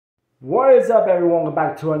What is up, everyone? Welcome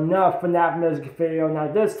back to another FNAF music video.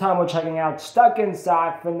 Now this time we're checking out Stuck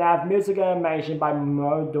Inside FNAF music animation by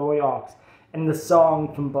MIDORY and the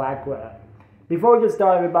song from Black Widow. Before we get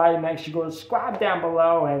started, everybody, make sure you go subscribe down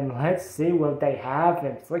below and let's see what they have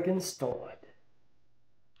in freaking store.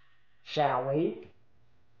 Shall we?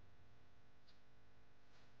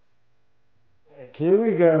 Here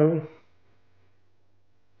we go.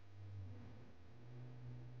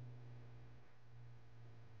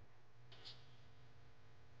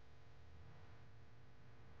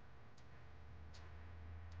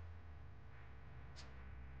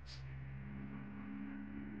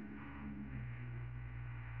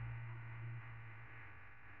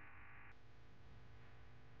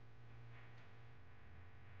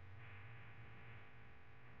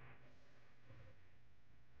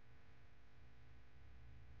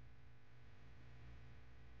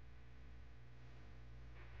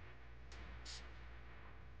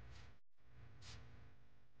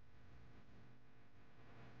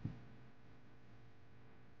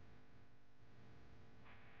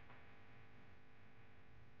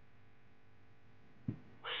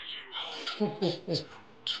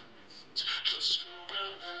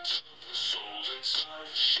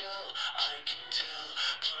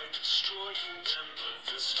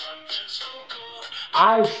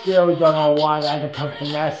 I still don't know why I had to put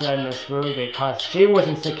Vanessa in this movie because she was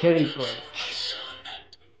in security breach.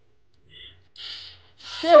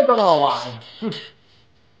 Still don't know why.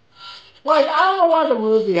 Like, I don't know why the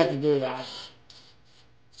movie had to do that.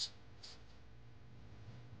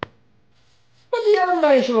 But the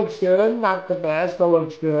animation looks good, not the best, but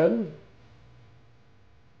looks good.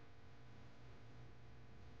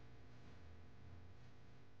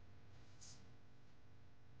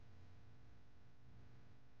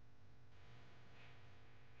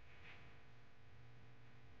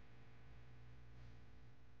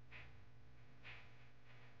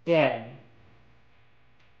 Yeah.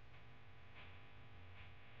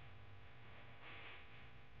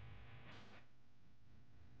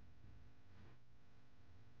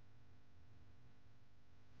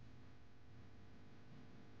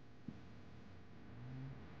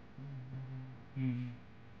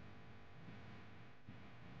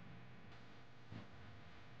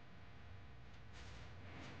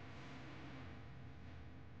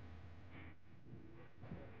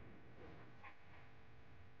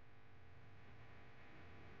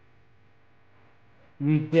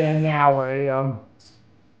 You did an hour,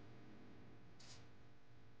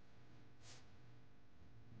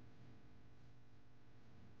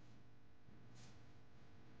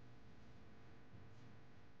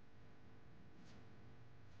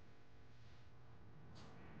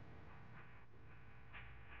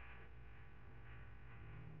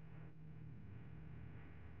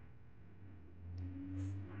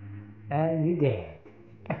 And you did.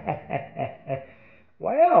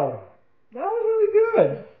 Well, that was really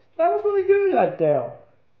good. That was really good right there.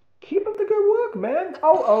 Keep up the good work, man.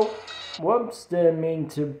 Oh, whoops, didn't mean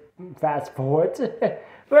to fast forward.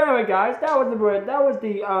 But anyway, guys, of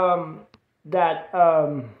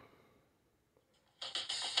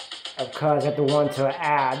course, I have to want to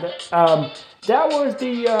add. That was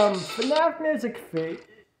the FNAF music feed.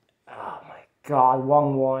 Oh my God,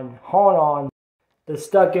 wrong one. Hold on. The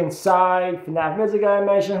Stuck Inside FNAF music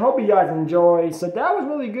animation. Hope you guys enjoy. So that was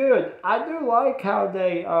really good. I do like how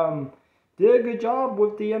they did a good job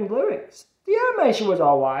with the lyrics. The animation was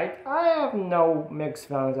alright. I have no mixed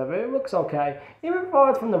feelings of it. It looks okay. Even though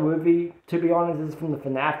it's from the movie, to be honest, it's from the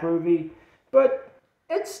FNAF movie. But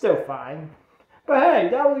it's still fine. But hey,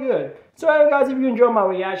 that was good. So anyway, guys, if you enjoyed my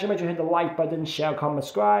reaction, make sure you hit the like button, share, comment,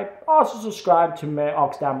 subscribe. Also subscribe to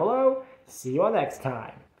MIDORY down below. See you all next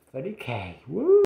time. 30K. Woo!